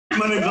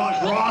My name is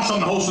Alex Ross. I'm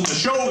the host of the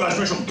show. We've got a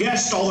special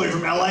guest all the way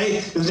from LA.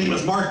 His name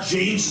is Mark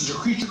James. He's a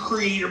creature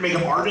creator,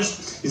 makeup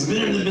artist. He's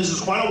been in the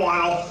business quite a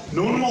while.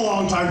 Known him a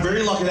long time.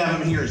 Very lucky to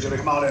have him here. He's going to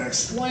come out and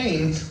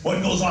explain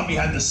what goes on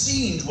behind the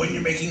scenes when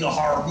you're making a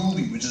horror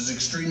movie, which is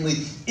extremely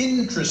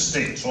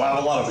interesting. So I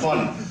have a lot of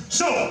fun.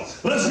 So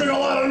let's make a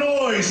lot of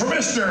noise for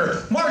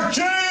Mr. Mark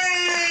James!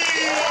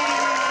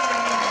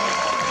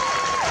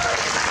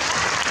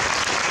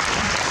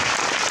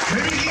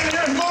 Maybe you can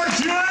hear Mark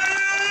James!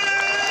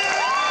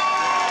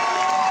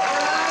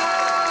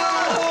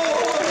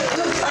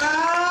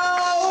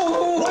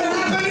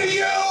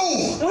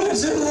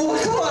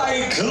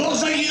 It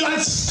looks like you got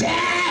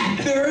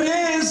stabbed! There it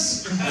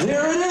is!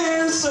 There it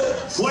is!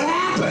 What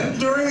happened?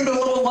 During the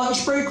little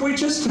lunch break we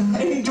just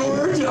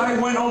endured, I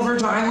went over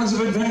to Islands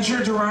of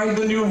Adventure to ride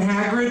the new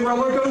Hagrid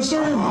roller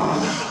coaster.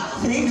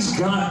 Things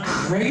got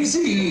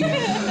crazy.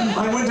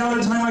 I went down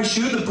to tie my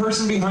shoe. The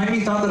person behind me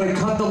thought that I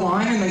cut the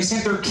line, and they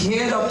sent their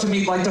kid up to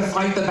me like to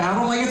fight the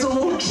battle. Like, it's a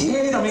little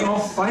kid. I mean, I'll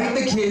fight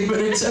the kid, but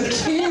it's a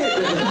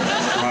kid.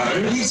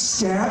 He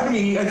stabbed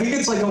me. I think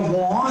it's like a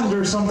wand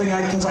or something.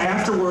 Because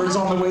afterwards,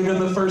 on the way to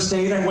the first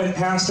date, I went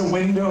past a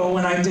window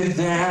and I did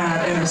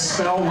that, and a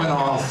spell went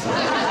off.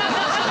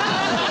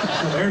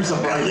 There's a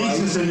At least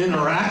it's an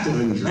interactive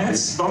injury.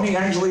 That's funny,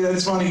 actually.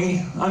 That's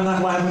funny. I'm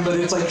not laughing, but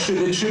it's like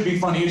it should be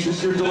funny. It's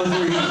just your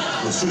delivery.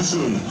 It's too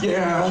soon.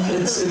 Yeah,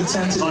 it's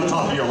sensitive. It's on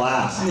top of your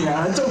laugh.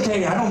 Yeah, it's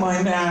okay. I don't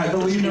mind that.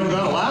 Believe You me. never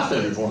got a laugh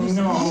there before.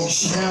 No.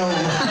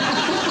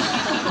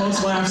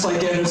 Most laughs I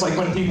get is like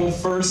when people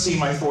first see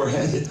my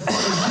forehead.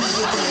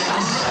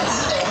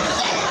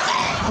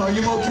 Are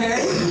you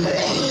okay?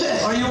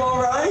 Are you all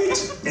right?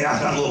 Yeah, I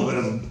got a little bit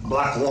of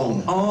black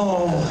lung.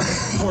 Oh,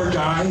 poor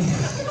guy.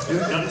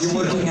 You're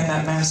working in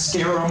that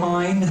mascara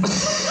mine.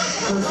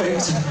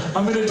 Perfect.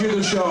 I'm gonna do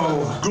the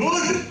show.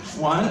 Good.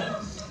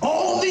 What?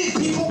 All these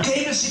people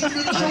came to see you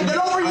do the show. Get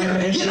over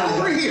here. Get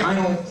over here. I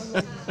don't.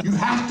 You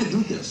have to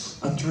do this.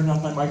 I'm turning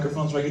off my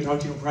microphone so I can talk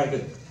to you in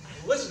private.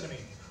 Listen to me.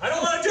 I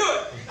don't want to do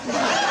it.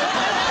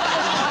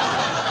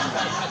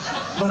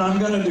 But I'm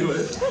gonna do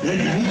it. Yeah,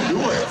 you need to do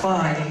it.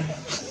 Fine.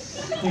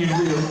 You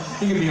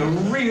can be a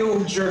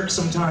real jerk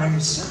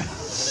sometimes.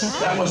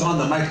 That was on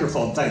the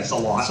microphone. Thanks a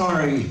lot.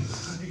 Sorry.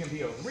 You can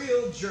be a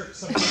real jerk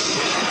sometimes.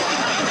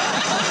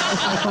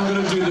 I'm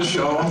gonna do the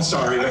show. I'm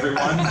sorry,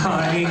 everyone.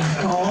 Hi.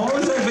 Oh,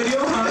 is that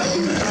video? Hi.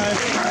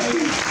 Hi.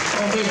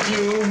 Oh, thank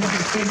you.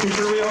 Thank you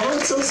for real. Oh,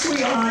 it's so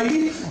sweet. Hi.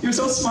 You're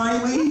so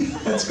smiley.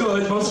 That's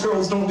good. Most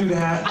girls don't do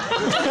that.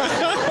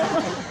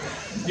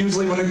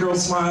 Usually when a girl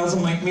smiles,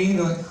 I'm like me.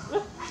 They're like,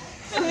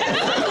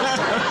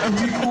 could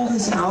you pull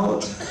this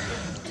out?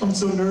 I'm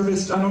so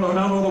nervous. I don't know,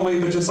 not all the way,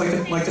 but just like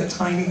a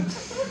tiny.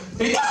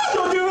 Hey,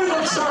 don't do it.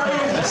 I'm sorry.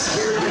 I'm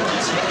scared.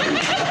 I'm sorry.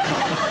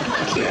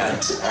 I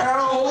can't.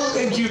 Ow.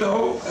 Thank you,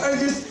 though. I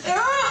just.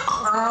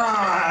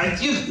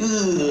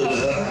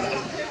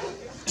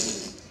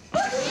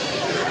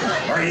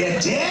 Are you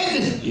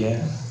dead? Yeah.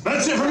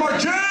 That's it for Mark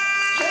James!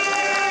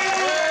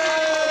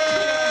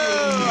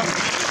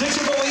 Did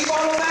you believe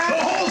all of that? The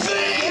whole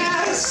thing!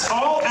 Yes!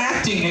 All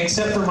acting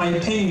except for my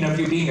opinion of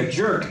you being a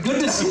jerk. Good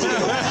to see you.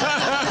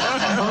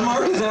 I'm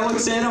Mark, as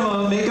Alex said, I'm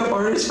a makeup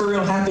artist for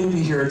real. Happy to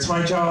be here. It's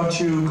my job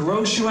to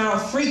gross you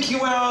out, freak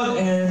you out,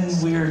 and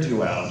weird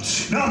you out.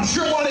 Now, I'm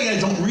sure a lot of you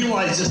guys don't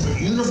realize this, but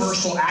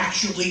Universal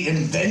actually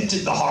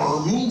invented the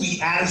horror movie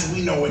as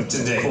we know it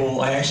today.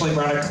 Cool. I actually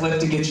brought a clip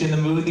to get you in the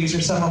mood. These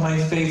are some of my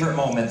favorite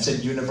moments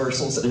in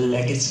Universal's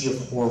legacy of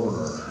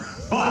horror.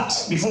 But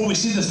before we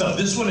see this stuff,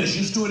 this one is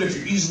used to it. If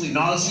you're easily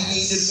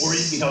nauseated or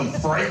you become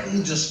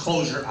frightened, just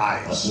close your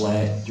eyes.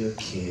 Let your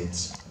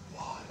kids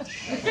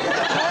watch.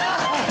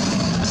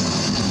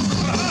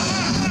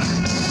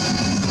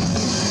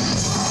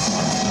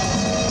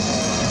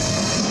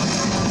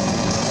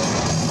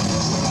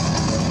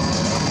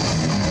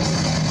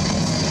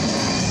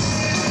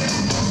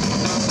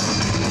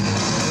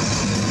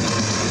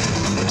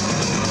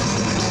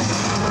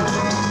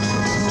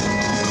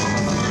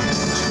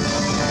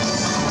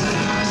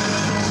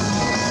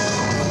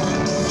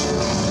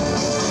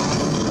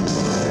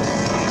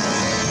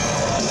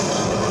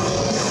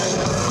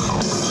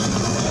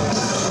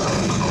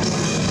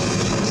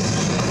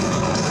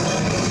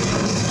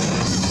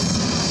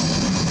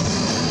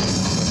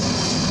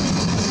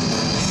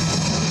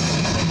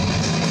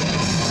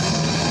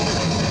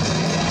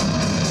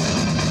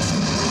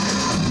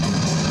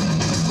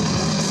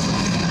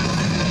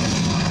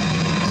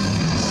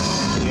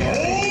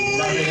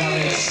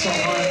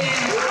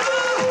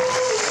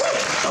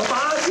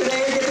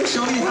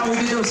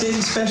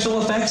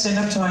 Special effects, and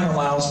if time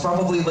allows,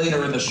 probably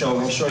later in the show,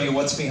 we'll show you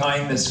what's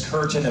behind this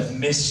curtain of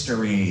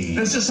mystery.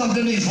 This is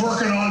something he's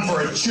working on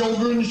for a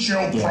children's show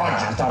I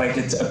project. thought I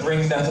could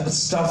bring the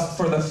stuff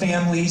for the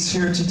families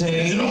here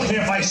today. Is it okay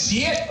if I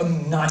see it?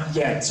 Not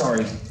yet,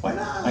 sorry. Why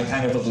not? I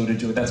kind of alluded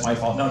to it, that's my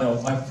fault. No,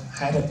 I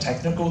had a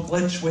technical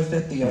glitch with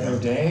it the other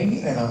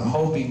day, and I'm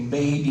hoping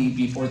maybe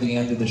before the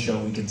end of the show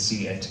we can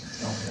see it.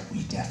 Okay.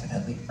 We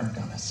definitely are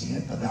gonna see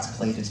it, but let's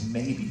play it as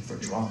maybe for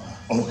drama.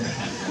 Okay.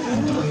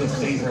 And do me a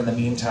favor in the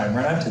meantime.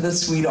 Run out to the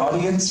sweet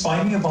audience,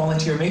 find me a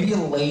volunteer, maybe a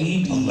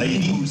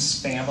lady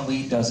whose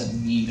family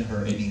doesn't need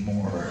her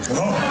anymore.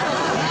 Oh.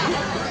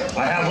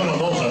 I have one of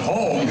those at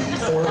home.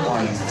 For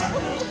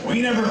life.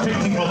 We never pick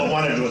people that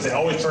want to do it. They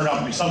always turn out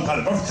to be some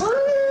kind of a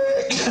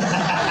freak.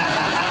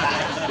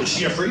 Is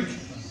she a freak?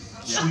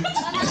 Sweet.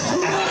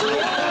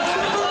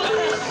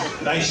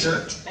 Nice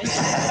shirt.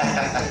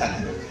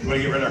 You want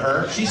to get rid of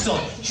her? She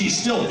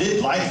still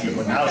did like you,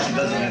 but now she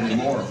doesn't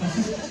anymore.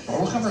 We're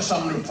looking for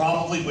someone who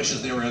probably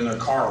wishes they were in their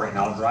car right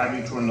now,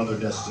 driving to another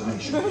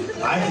destination.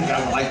 I think I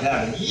would like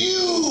that.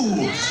 You!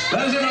 Ladies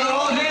and gentlemen, come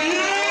on, baby!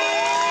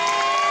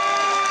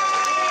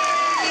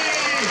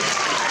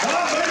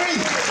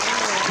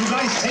 You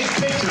guys take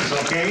pictures,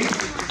 okay?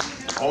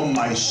 Oh,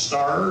 my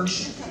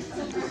stars.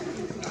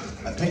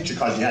 A picture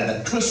because you had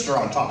that twister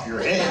on top of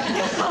your head.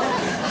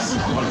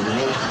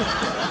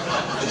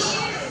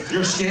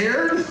 You're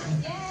scared?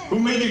 Who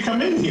made you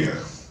come in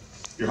here?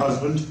 Your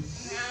husband? No.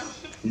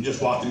 You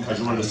just walked in because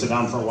you wanted to sit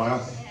down for a while?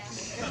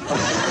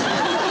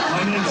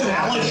 My name's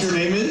Alice. Your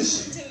name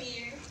is?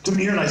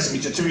 Tamir. Tamir, nice to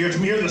meet you.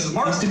 Tamir, this is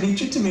Mark. Nice to meet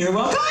you, Tamir.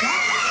 Welcome.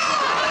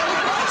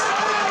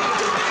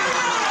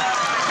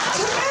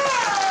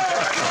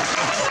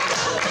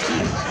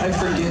 I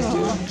forgive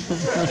you.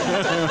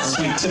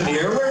 Sweet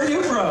Tamir, where are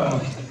you from?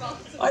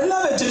 I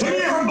love it, Tamir.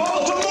 Tamir from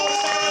Baltimore!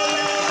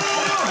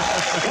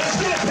 Let's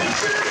get a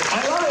picture. I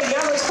love it,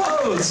 yeah, let's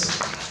pose.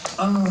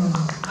 I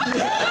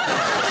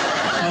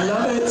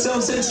love it. So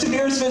since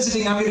Tamir's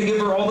visiting, I'm going to give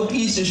her all the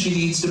pieces she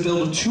needs to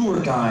build a tour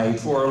guide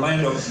for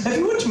Orlando. If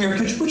you would, Tamir,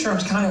 could you put your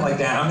arms kind of like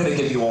that? I'm going to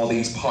give you all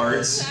these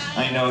parts.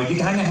 I know, you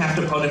kind of have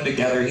to put them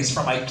together. He's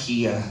from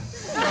IKEA.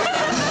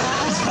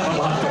 He's got a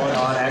lot going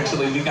on,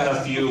 actually. We got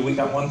a few. We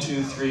got 1,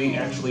 2, 3,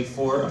 actually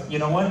 4. You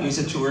know what? Use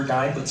a tour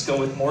guide. Let's go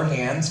with more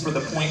hands for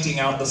the pointing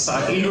out the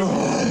sides.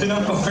 And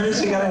of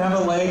course, you gotta have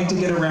a leg to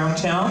get around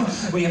town.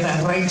 We have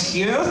that right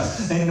here.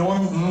 And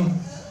Norm,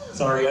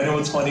 sorry, I know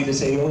it's funny to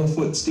say, oh,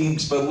 foot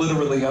stinks, but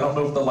literally, I don't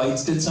know if the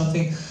lights did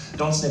something.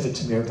 Don't sniff it,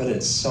 Tamir, but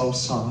it's so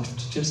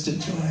soft. Just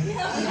enjoy. Fine,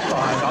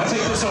 I'll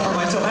take this over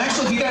myself.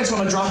 Actually, if you guys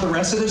want to drop the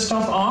rest of this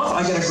stuff off,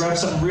 I gotta grab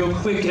something real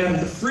quick out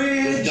of the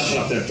fridge. Dump it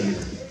up there,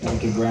 Tamir.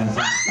 Thank you,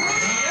 Grandpa.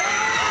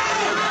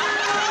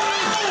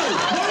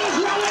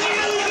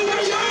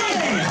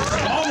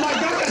 Oh my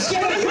God, that's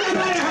scaring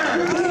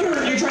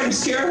her! You're trying to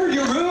scare her?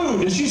 You're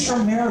rude. She's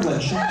from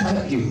Maryland. She'll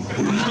cut you.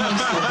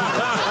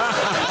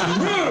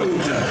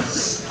 Rude!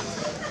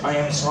 I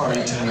am sorry,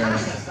 Tamir.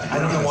 I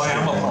don't know why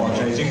I'm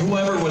apologizing.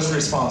 Whoever was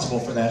responsible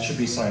for that should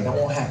be sorry. That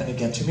won't happen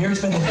again. Tamir's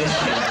been in this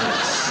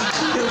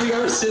Here we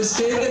are,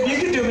 assistant. If you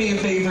could do me a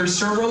favor,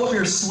 sir, roll up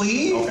your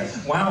sleeve. Okay.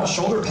 Wow,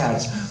 shoulder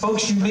pads.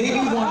 Folks, you may be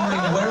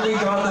wondering where we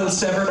got those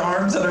severed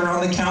arms that are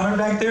on the counter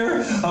back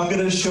there. I'm going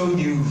to show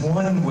you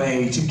one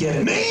way to get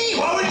it. Me?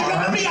 Why would you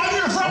come to me? I'm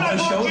your friend. I'm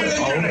going to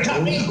you're going to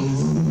cut me.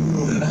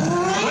 What does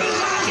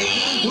that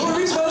mean? Who are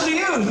we supposed to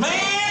use,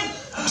 man?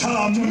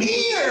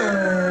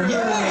 Tamir!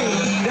 Yay!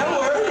 That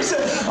works!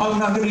 I'm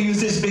not going to use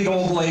this big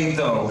old blade,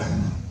 though.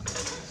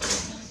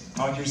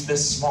 I'll use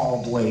this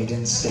small blade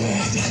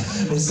instead.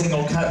 This thing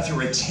will cut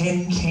through a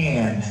tin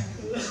can.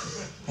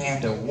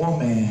 And a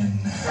woman.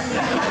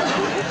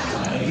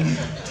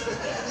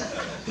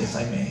 If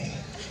I may.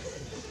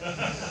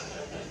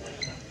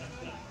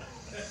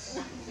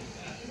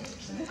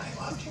 I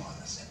loved you on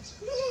The Simpsons.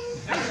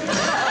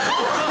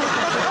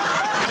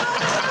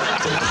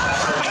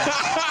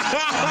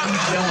 I'm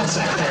jealous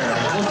at her.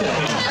 Look at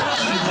me.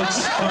 She looks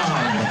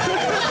fine.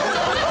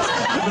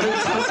 But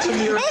it's up to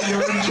your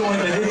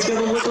enjoyment. It's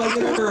gonna look like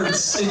it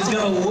hurts. It's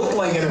gonna look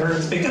like it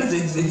hurts because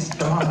it's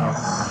gonna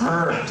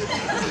hurt.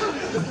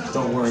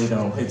 Don't worry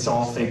though, it's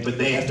all fake, but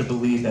they have to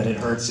believe that it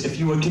hurts. If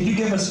you would, can you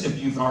give us, if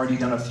you've already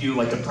done a few,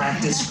 like a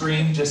practice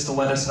scream, just to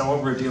let us know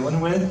what we're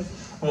dealing with?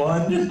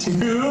 1,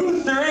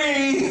 2, 3.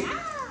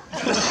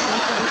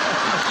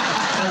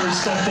 I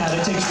respect that.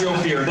 It takes real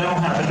fear. That'll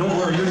happen. Don't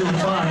worry, you're doing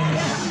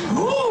fine.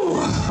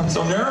 Woo! I'm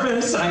so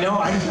nervous. I know.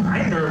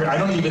 I'm nervous. I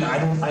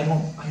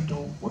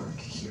don't work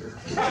here.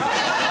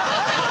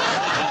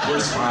 We're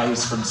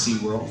spies from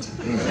SeaWorld.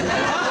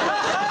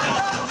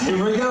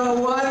 Here we go.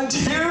 1,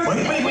 2.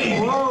 Wait.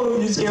 Whoa,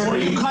 you scared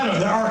me. You kind of,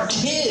 there are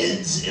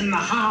kids in the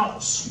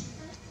house.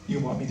 You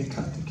want me to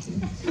cut the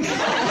kid?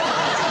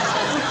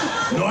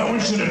 No, I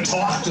want you to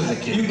talk to the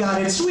kids. You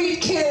got it.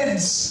 Sweet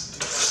kids.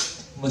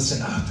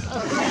 Listen up.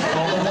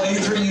 All the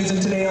blades we're using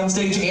today on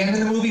stage and in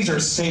the movies are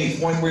safe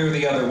one way or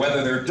the other,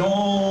 whether they're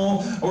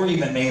dull or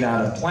even made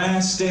out of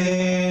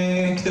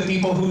plastic. The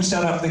people who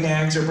set up the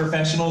gags are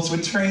professionals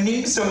with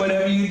training, so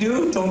whatever you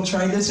do, don't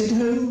try this at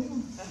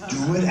home.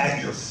 Do it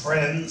at your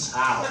friend's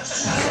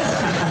house.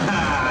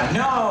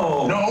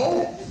 No!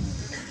 No?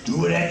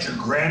 Do it at your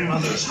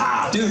grandmother's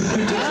house. Dude,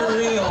 for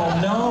real,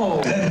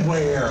 no. Then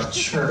where?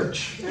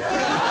 Church.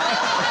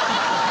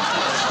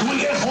 Can we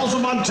get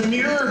close-up on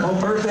Tamir? Oh,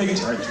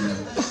 perfect. Right, Tamir.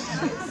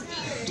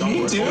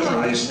 Me too.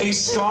 A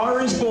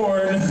star is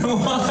born. 1,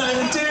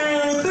 2,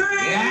 3.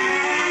 Yeah!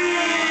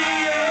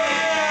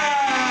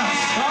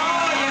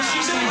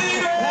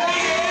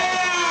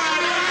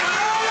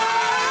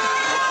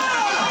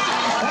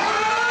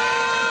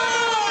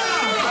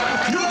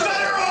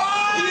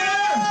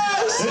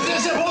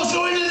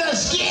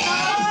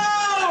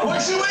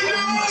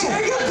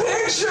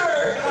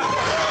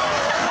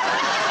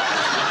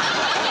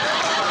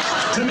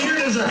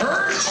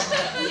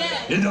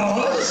 It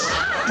does?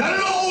 Cut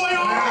it all the way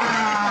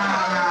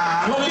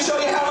off! Let me show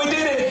you how we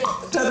did it.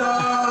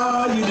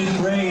 Ta-da! You did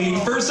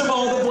great. First of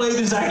all, the blade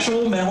is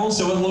actual metal,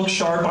 so it looks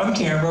sharp on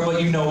camera,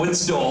 but you know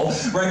it's dull.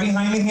 Right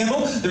behind the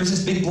handle, there's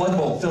this big blood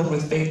bowl filled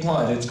with fake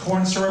blood. It's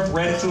corn syrup,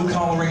 red food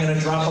coloring, and a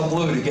drop of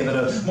blue to give it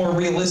a more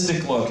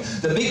realistic look.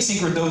 The big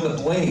secret, though, the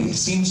blade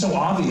seems so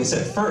obvious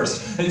at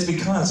first. It's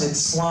because it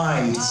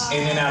slides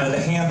in and out of the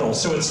handle.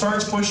 So it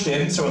starts pushed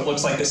in, so it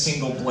looks like a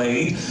single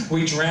blade.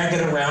 We drag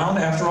it around.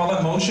 After all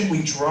that motion,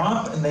 we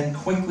drop and then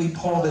quickly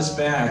pull this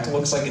back. It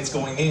looks like it's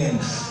going in.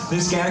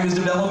 This gag was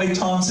developed by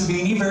Tom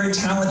Savini, very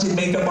talented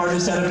makeup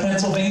artist out of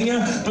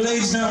Pennsylvania.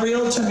 Blade's not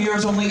real,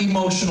 Tamir's only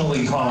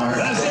emotionally hard.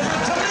 That's it.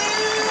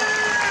 Tamir!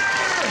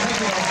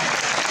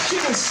 She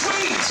was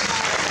sweet.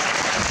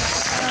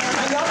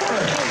 I love her.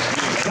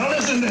 Done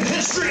this in the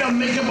history of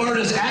makeup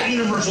artists at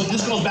Universal.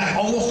 This goes back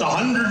almost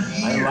 100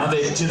 years. I love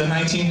it. To the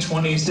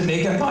 1920s, to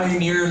makeup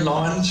pioneer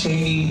Lon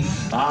Chaney,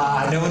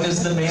 known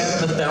as the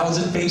man of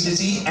 1,000 faces.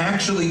 He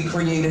actually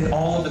created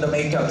all of the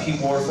makeup he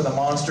wore for the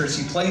monsters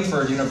he played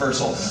for at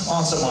Universal.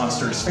 Awesome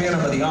Monsters,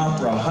 Phantom of the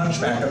Opera,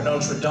 Hunchback of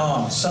Notre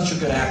Dame. Such a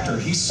good actor.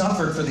 He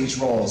suffered for these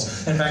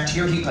roles. In fact,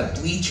 here he put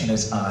bleach in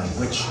his eye,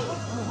 which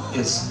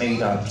is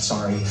made up,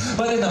 sorry.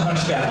 But in the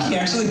Hunchback, he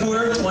actually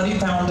wore a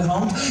 20-pound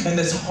hump and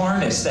this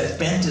harness that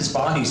bent his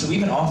body, so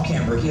even off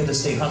camera, he had to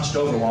stay hunched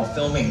over while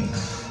filming.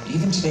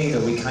 Even today,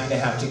 though, we kind of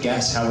have to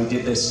guess how he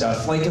did this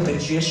stuff. Like a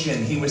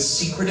magician, he was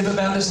secretive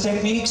about his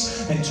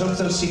techniques and took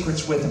those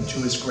secrets with him to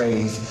his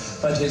grave.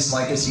 But his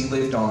legacy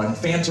lived on.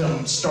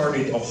 Phantom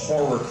started a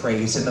horror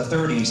craze in the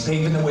 30s,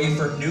 paving the way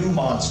for new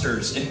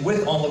monsters. And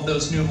with all of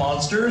those new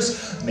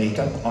monsters,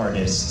 makeup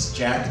artists.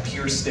 Jack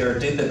Pierce there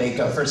did the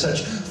makeup for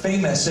such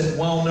famous and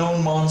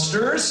well-known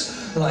monsters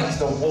like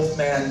the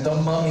Wolfman, the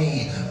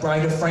Mummy,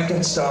 Bride of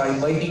Frankenstein,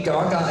 Lady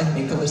Gaga, and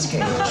Nicolas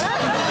Cage.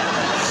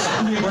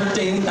 He worked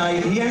day and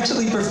night. He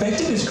actually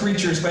perfected his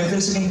creatures by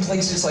visiting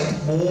places like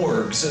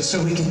morgues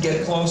so he could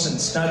get close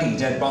and study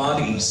dead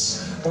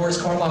bodies.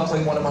 Boris Karloff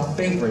played one of my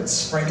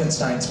favorites,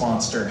 Frankenstein's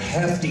monster.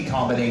 Hefty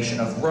combination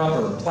of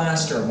rubber,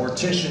 plaster,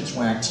 mortician's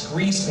wax,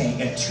 grease paint,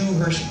 and 2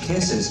 Hershey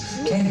Kisses.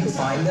 Can you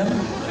find them?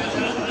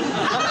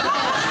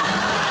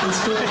 It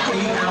took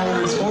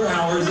 4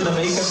 hours in a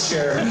makeup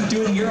chair.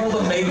 Doing all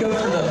the makeup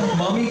for the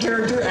Mummy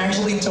character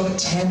actually took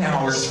 10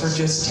 hours for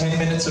just 10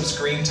 minutes of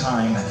screen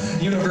time.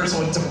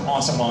 Universal had some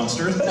awesome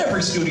monsters, but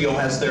every studio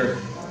has their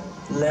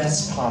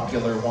less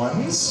popular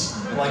ones,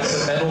 like the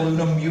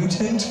Metaluna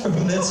mutant from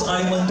this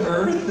island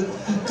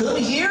Earth. Come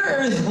here,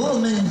 Earth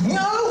woman.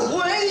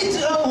 No, wait,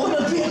 I want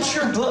to pinch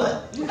your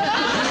butt.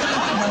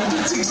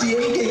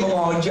 1968 came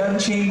along. John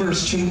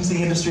Chambers changed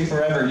the industry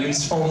forever.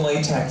 Used foam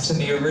latex in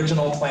the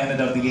original Planet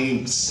of the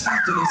Apes.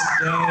 To this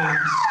day,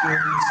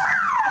 students.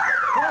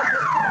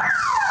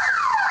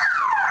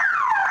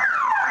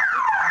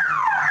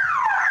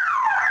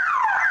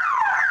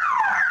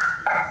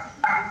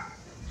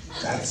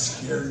 That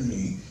scared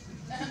me.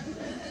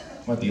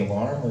 What, the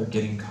alarm or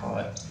getting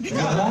caught? The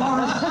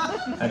alarm?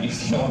 How do you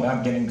feel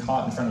about getting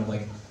caught in front of,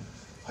 like...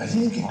 I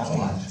didn't get caught.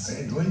 I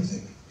didn't do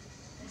anything.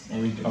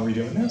 Are we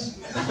doing this?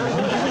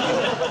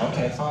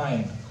 Okay,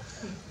 fine.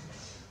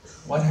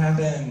 What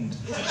happened?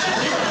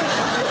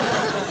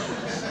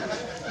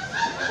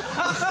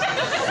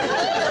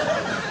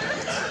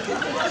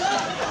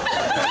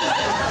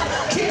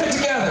 Keep it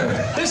together.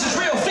 This is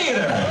real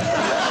theater.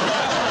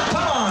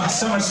 Come on,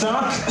 summer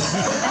stock.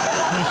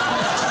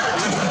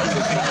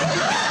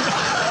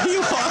 You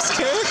lost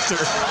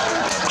character.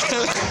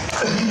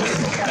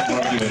 I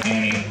love you,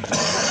 Annie.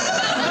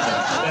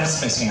 That's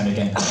Miss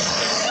Hannigan.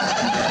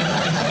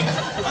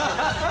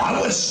 I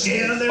was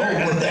standing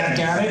there. Oh, back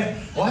at it?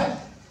 What?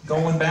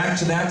 Going back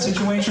to that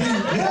situation?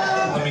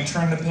 Yeah. Let me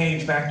turn the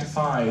page back to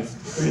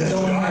 5. Yeah,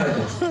 Go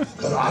ahead.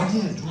 But I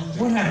didn't.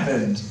 What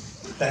happened?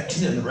 That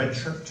kid in the red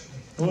shirt.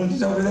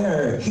 What's over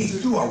there? He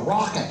threw a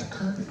rock at the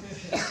curtain.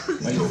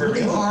 Are you for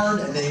Really real?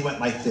 hard, and then he went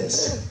like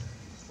this.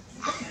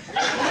 What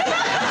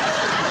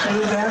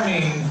does that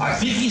mean? I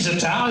think he's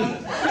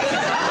Italian.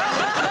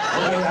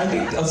 Okay, I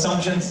think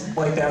assumptions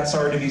like that,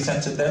 sorry to be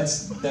sensitive,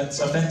 that's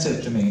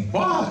offensive to me.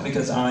 Why?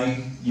 Because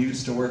I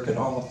used to work at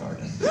Olive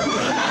Garden.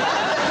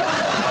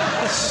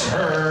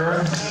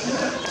 Sir.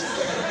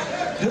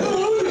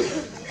 Dude.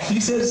 He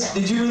says,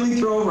 did you really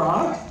throw a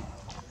rock?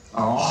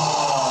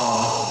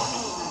 Oh.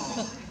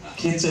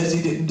 Kid says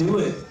he didn't do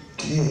it.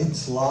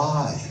 Kids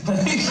lie.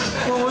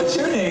 Well, what's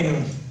your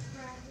name?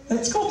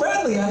 It's called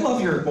Bradley. I love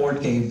your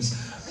board games.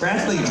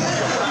 Bradley.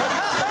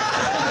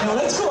 No,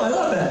 that's cool. I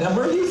love that. Now,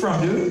 where are you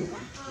from, dude?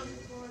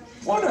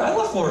 Florida. I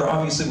love Florida.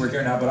 Obviously, we're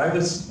here now, but I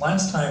was,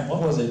 last time,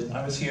 what was it?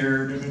 I was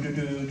here.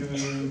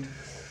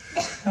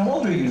 How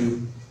old are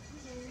you?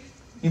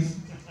 You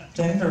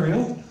 10 for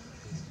real?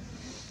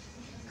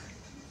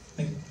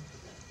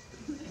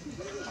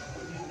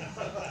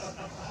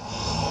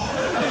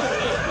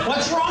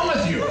 What's wrong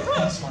with you?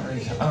 I'm sorry.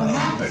 What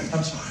happened?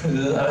 I'm sorry.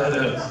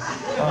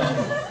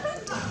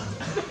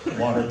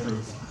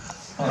 Waterproof.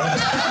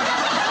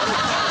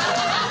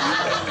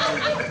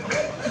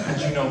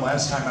 Did you know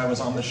last time I was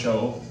on the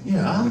show.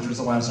 Yeah. Which was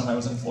the last time I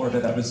was in Florida.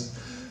 That was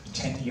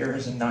 10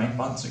 years and 9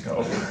 months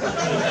ago.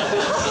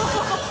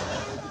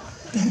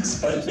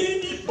 That's my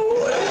baby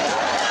boy.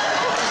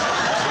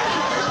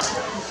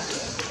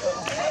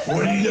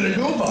 What are you gonna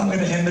do about I'm it?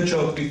 gonna end the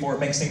joke before it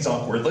makes things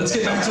awkward. Let's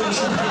get back to the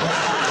show.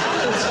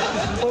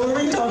 What were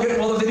we talking?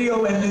 Well, the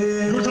video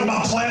ended. We were talking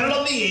about Planet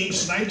of the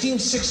Apes,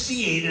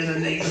 1968, and the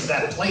name of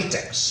that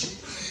Playtex.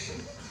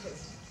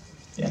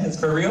 Yeah, it's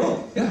for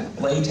real? Yeah.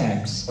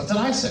 Latex. What did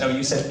I say? Oh,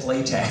 you said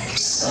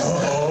Playtex.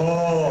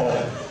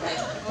 Oh.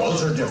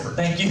 Those are different.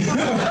 Thank you.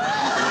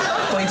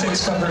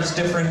 Latex covers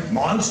different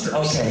Monsters.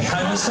 Okay,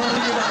 I was talking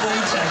about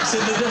latex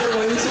and the different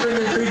ways to bring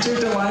a creature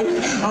to life.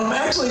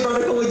 Actually,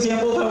 brought a cool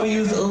example of how we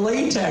use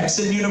latex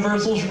in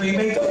Universal's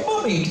remake of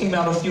Mummy. Came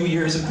out a few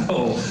years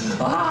ago.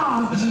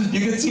 You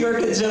can see our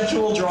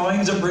conceptual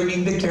drawings of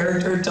bringing the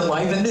character to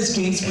life. In this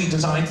case, we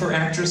designed for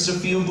actress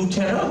Sofia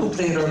Boutella, who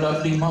played our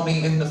lovely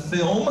mummy in the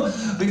film.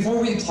 Before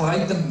we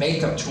applied the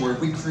makeup to her,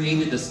 we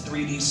created a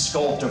 3D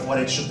sculpt of what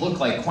it should look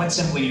like, quite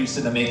simply used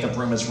in the makeup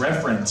room as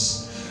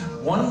reference.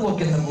 One look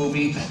in the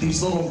movie,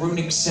 these little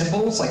runic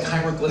symbols, like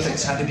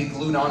hieroglyphics, had to be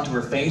glued onto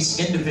her face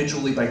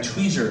individually by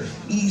tweezer.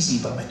 Easy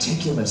but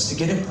meticulous. To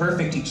get it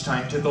perfect each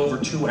time took over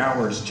 2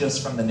 hours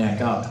just from the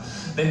neck up.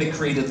 Then they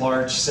created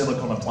large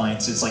silicone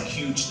appliances, like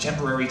huge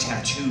temporary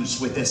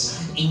tattoos with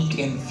this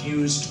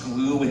ink-infused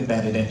glue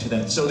embedded into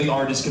them, so the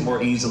artist can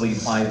more easily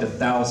apply the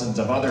thousands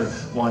of other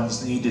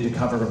ones needed to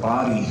cover her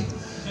body.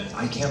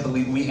 I can't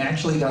believe we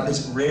actually got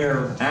this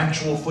rare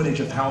actual footage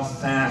of how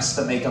fast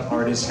the makeup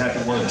artist had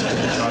to work to get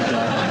the job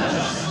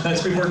done.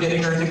 That's before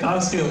getting her into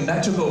costume.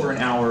 That took over an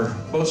hour.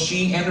 Both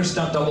she and her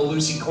stunt double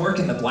Lucy Cork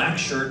in the black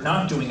shirt,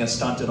 not doing a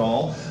stunt at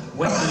all,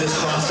 went through this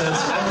process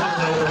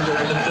over and over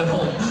during the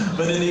film.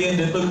 But in the end,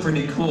 it looked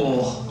pretty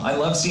cool. I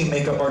love seeing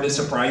makeup artists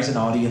surprise an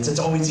audience. It's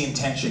always the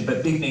intention,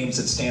 but big names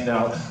that stand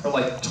out are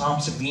like Tom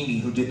Savini,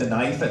 who did the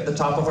knife at the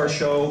top of our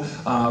show,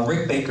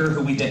 Rick Baker,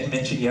 who we didn't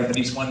mention yet, but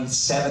he's won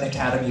 7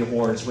 Academy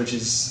Awards, which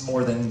is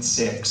more than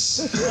 6.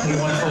 He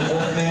won for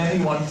Wolfman,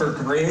 he won for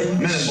Grinch.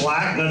 Men in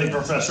Black, Nutty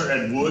Professor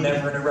Ed Wood.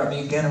 Never interrupt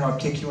me again or I'll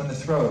kick you in the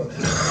throat.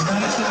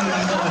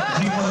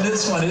 1981, he won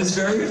this one, his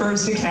very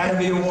first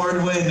Academy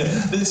Award win.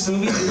 This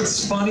movie,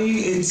 it's funny,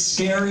 it's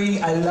scary,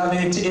 I love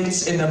it.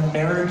 It's an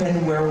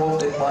American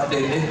Werewolf in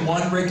London. It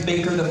won Rick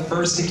Baker the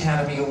first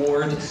Academy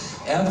Award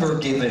ever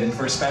given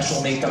for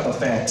special makeup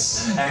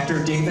effects.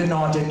 Actor David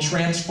Naughton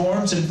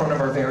transforms in front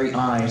of our very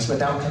eyes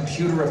without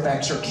computer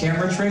effects or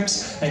camera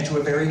tricks into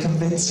a very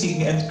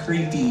convincing and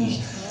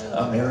creepy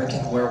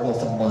American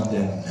Werewolf in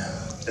London.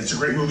 It's a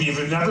great movie. If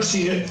you've never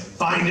seen it,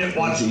 find it,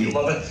 watch it, you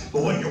love it.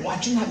 But when you're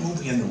watching that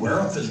movie and the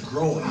werewolf is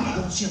growing, you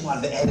don't see a lot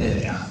of the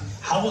editing.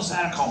 How was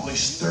that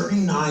accomplished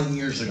 39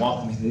 years ago?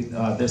 Walk me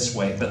this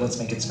way, but let's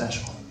make it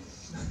special.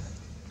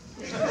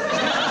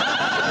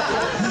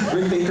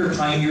 Rick Baker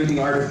pioneered the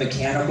art of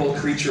mechanical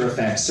creature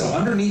effects. So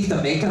underneath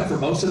the makeup for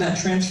most of that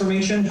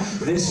transformation,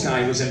 this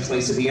guy was in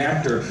place of the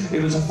actor.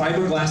 It was a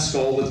fiberglass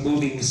skull with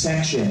moving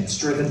sections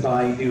driven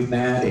by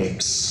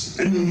pneumatics.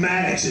 And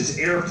pneumatics is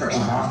air pressure.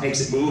 Makes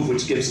it move,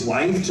 which gives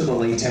life to the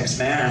latex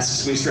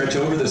masks we stretch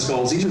over the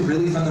skulls. These are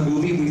really from the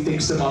movie. We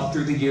fixed them up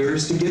through the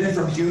years. To get it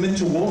from human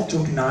to wolf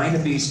took 9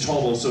 of these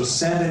total, so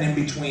 7 in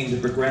between to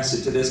progress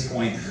it to this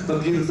point.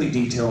 But beautifully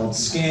detailed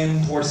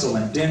skin,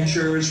 porcelain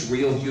dentures,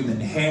 real human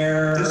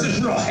hair. This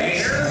is real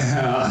hair?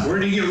 Yeah. Where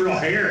do you get real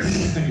hair?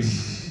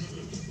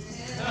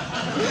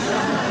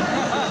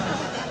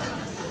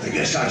 I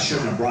guess I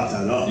shouldn't have brought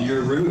that up.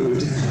 You're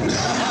rude.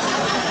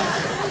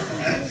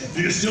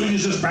 Do you still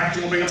use this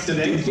practical makeup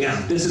today? Yeah,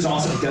 this is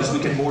awesome because we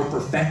can more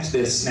perfect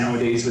this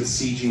nowadays with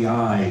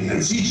CGI. And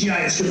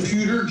CGI is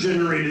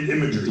computer-generated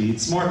imagery.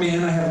 Smart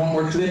man, I have one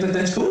more clip, but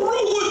that's cool.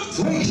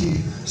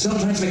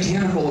 Sometimes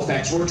mechanical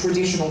effects or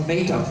traditional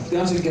makeup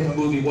doesn't give a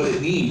movie what it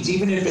needs,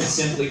 even if it's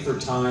simply for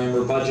time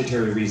or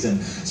budgetary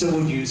reason. So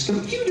we'll use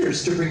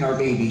computers to bring our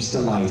babies to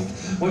life.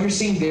 What you're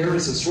seeing there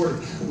is a sort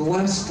of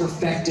less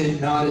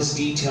perfected, not as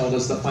detailed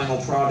as the final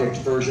product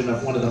version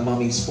of one of the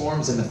mummy's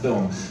forms in the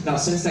film. Now,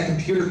 since that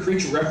computer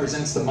creature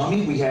represents the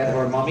mummy, we had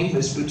our mummy,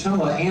 Miss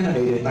Boutella,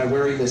 animated by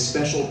wearing this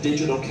special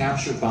digital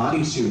capture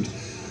bodysuit.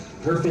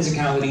 Her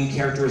physicality,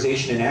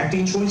 characterization, and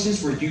acting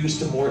choices were used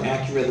to more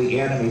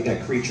accurately animate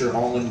that creature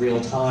all in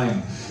real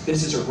time.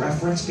 This is a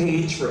reference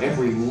page for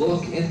every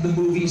look in the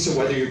movie, so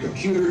whether you're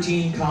computer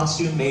team,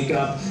 costume,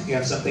 makeup, you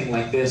have something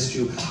like this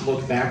to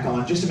look back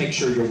on, just to make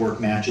sure your work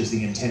matches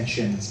the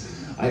intentions.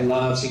 I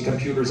love seeing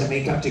computers and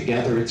makeup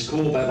together. It's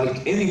cool, but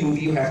like any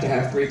movie, you have to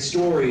have great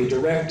story,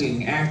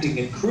 directing, acting,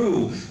 and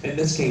crew. In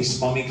this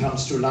case, Mummy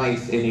comes to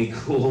life in a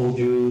cool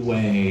new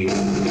way.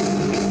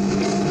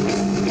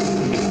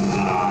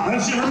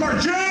 Let's see from Mark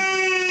James!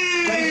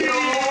 Thank you.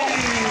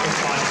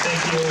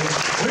 Thank you.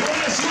 We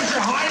want to see what you're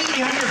hiding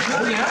behind your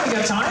curtain. Oh yeah, we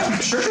got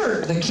time?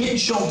 Sure. The Kid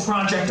Show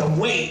project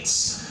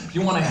awaits.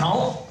 You want to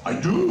help? I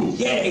do.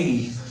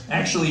 Yay!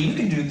 Actually, you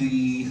can do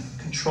the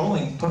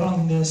controlling. Put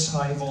on this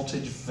high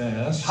voltage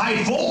vest.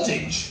 High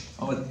voltage.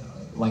 Oh,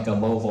 like a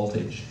low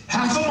voltage.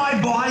 Half of my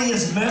body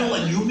is metal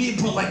and you want me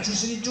to put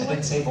electricity to I it?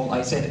 didn't say volt,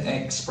 I said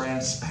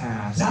express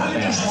pass. Now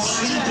you're just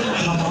lying to me.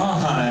 Come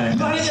on. You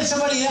gotta get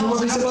somebody else. Who are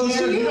we supposed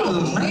to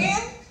use, man?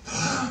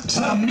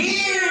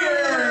 Tamir!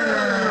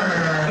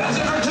 That's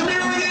it for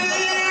Tamir again!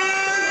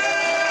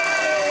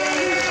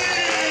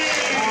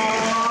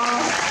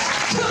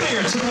 Come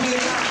here,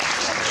 Tamir.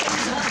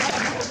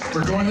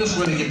 We're doing this,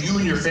 we're gonna give you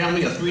and your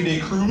family a 3-day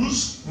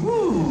cruise.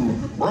 Ooh.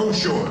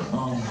 Roadshore.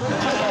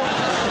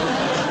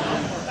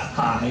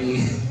 Hi.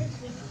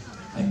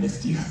 I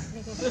missed you.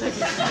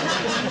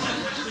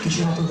 Could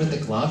you help her with the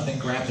glove, then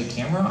grab the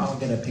camera? I'll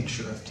get a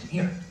picture of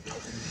Tamir.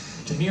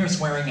 Tamir is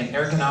wearing an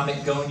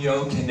ergonomic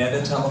Gonyo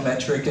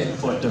kinetotelemetric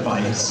input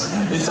device.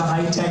 It's a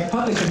high-tech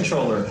puppet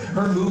controller.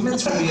 Her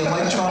movements will be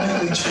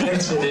electronically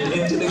transmitted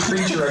into the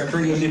creature I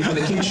created for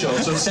the kid show.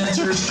 So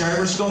sensors,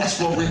 gyroscopes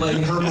will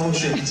relay her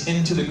motions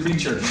into the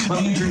creature.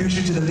 Let me introduce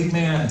you to the big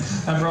man.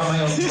 I brought my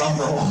own drum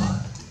roll.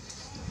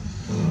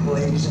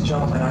 Ladies and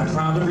gentlemen, I'm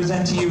proud to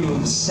present to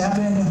you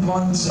 7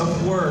 months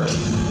of work.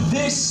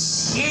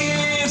 This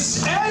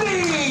is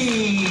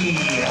Eddie!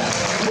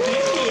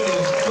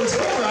 Hey, looks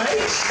good, right?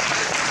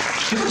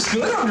 She looks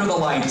good under the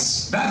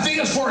lights. That thing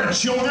is for a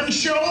children's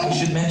show? I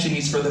should mention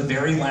he's for the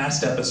very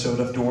last episode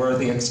of Dora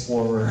the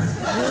Explorer.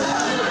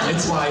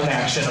 It's live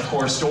action, of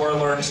course. Dora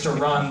learns to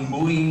run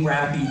muy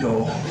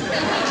rapido.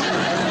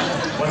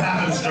 What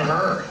happens to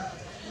her?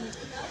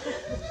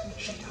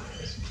 She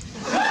dies.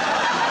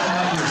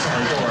 You're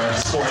sorry, Dora.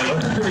 Spoiler.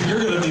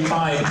 You're gonna be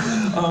fine.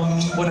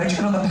 When I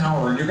turn on the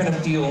power, you're gonna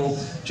feel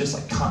just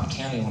like cotton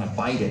candy when I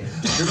bite it.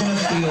 You're gonna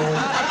feel.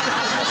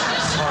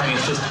 Sorry,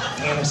 it's just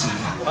fantasy.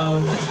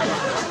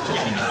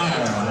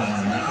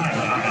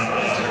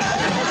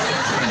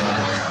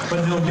 But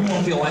no, you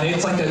won't feel it.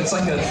 It's like a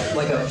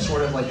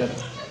sort of like a.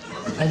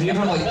 Have you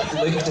ever like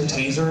licked a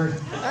taser?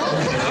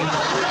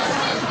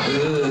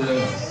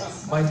 Okay.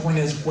 My point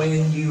is,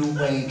 when you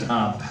wake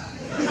up,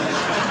 you'll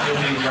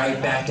be right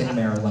back in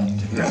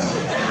Maryland, or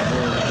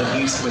at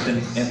least with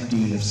an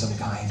MD of some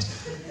kind.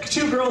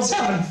 2 girls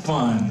having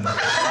fun.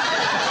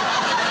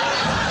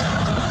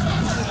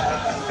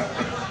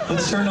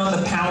 Let's turn on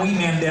the Powie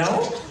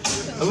Mandel.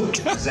 Oh,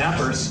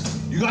 zappers.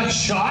 You got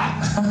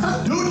shot?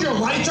 Dude, your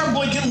lights are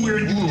blinking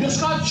weird. You just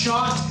got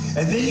shot,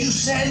 and then you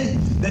said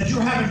that you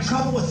were having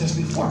trouble with this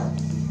before.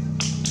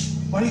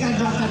 Why do you gotta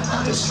drop that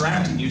time?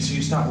 Distracting you so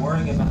you stop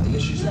worrying about the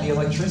issues with the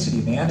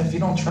electricity, man. If you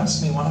don't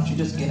trust me, why don't you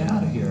just get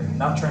out of here?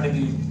 Not trying to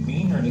be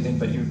mean or anything,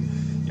 but you're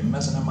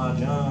messing up my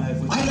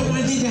jive. I don't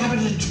want anything to happen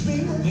to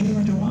me.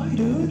 Neither do I,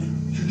 dude.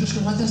 You're just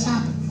gonna let this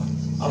happen.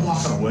 I'm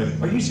walking away.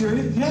 Are you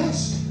serious?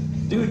 Yes.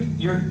 Dude,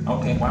 you're...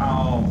 Okay,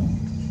 wow.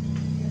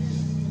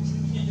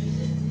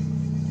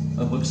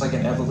 It looks like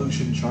an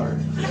evolution chart.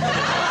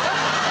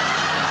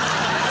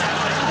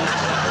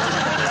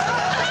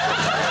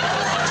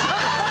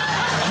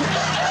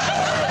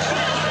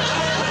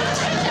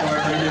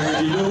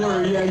 Don't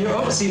worry,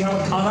 yeah, see how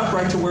it caught up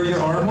right to where your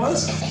arm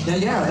was?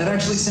 Yeah, that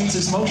actually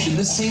senses motion.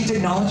 This same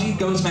technology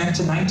goes back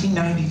to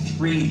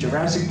 1993.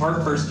 Jurassic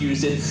Park first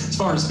used it as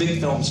far as big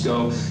films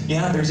go.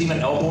 Yeah, there's even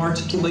elbow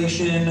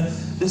articulation.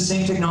 This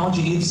same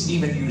technology is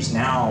even used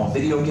now.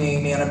 Video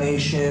game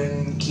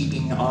animation,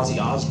 keeping Ozzy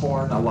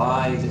Osbourne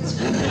alive.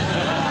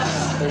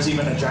 There's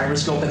even a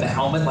gyroscope in the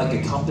helmet, like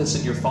a compass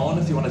in your phone,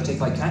 if you want to take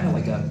like kind of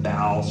like a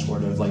bow,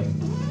 sort of like.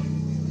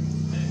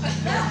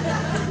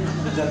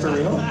 Is that for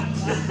real?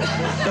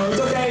 No, it's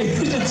okay.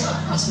 It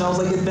smells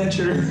like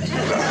adventure.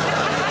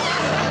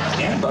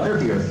 And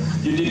butterbeer.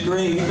 You did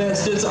great.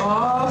 Best is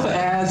off,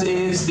 as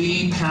is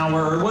the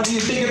power. What do you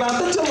think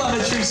about the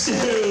telemetry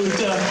suit?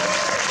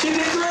 You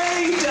did great.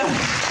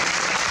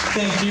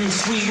 Thank you,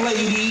 sweet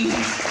lady.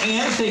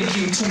 And thank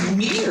you,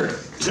 Tamir.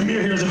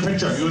 Tamir, here's a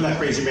picture of you and that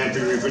crazy man for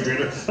your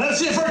refrigerator. Let's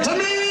see it for Tamir!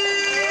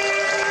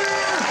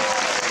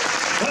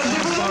 Let's see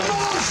it for the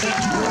monster!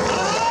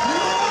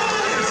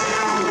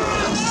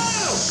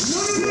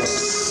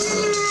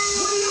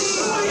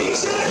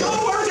 He's gonna go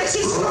work at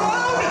his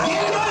throne!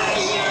 Get him out of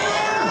here!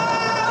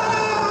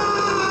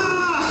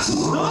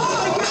 Oh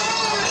my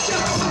gosh!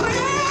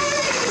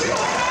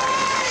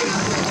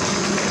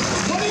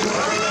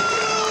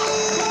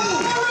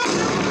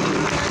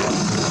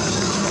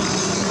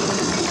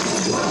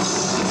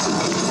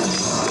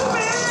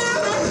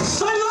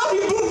 I love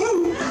you, boo-boo!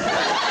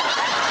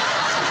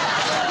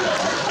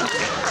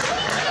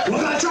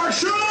 Look at your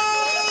show!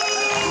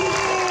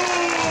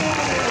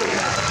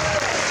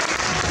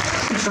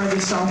 I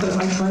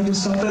tried to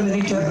stop him, and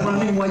he kept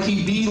running like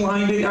he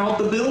beelined it out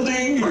the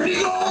building. Where'd he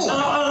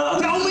go?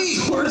 Tell me!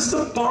 Towards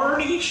the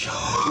Barney show.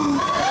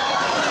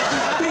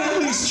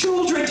 Family's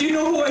children, do you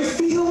know how I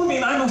feel? I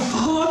mean, I'm a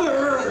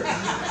father.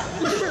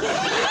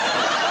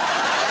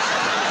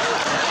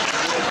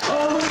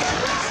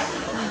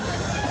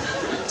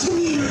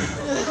 Tamir.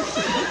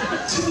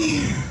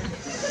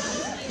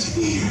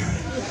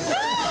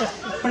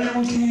 Are you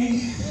okay?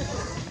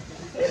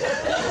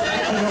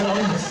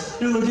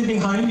 You're looking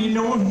behind you.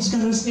 No one's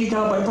gonna sneak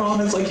up. I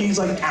promise. Like he's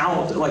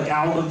out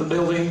of the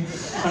building.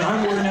 And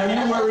I'm worried now.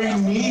 You're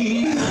worrying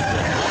me.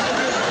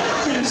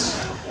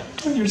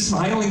 You're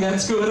smiling,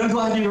 that's good. I'm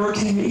glad you're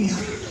okay.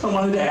 I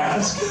wanted to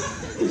ask.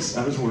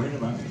 I was worried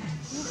about you.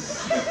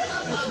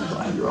 I'm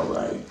glad you're all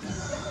right.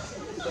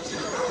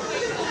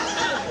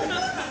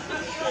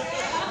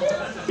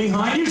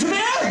 Behind you,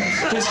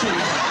 Janelle! Just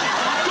kidding.